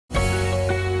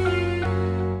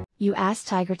You ask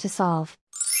Tiger to solve.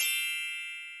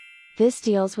 This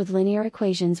deals with linear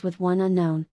equations with one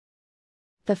unknown.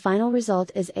 The final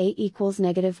result is a equals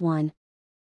 -1.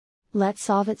 Let's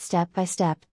solve it step by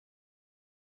step.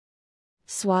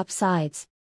 Swap sides.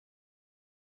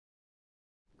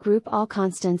 Group all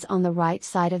constants on the right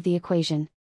side of the equation.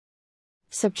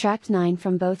 Subtract 9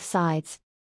 from both sides.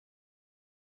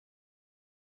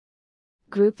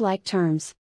 Group like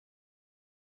terms.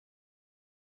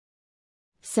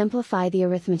 Simplify the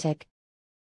arithmetic.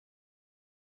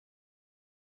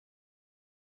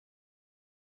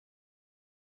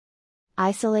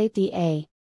 Isolate the a.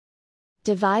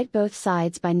 Divide both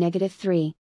sides by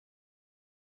 -3.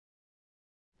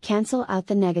 Cancel out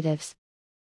the negatives.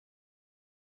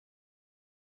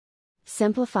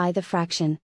 Simplify the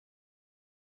fraction.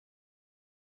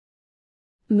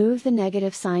 Move the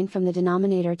negative sign from the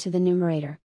denominator to the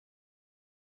numerator.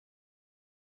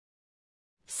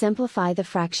 Simplify the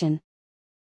fraction.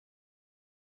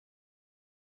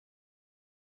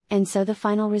 And so the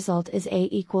final result is a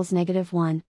equals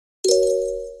 -1.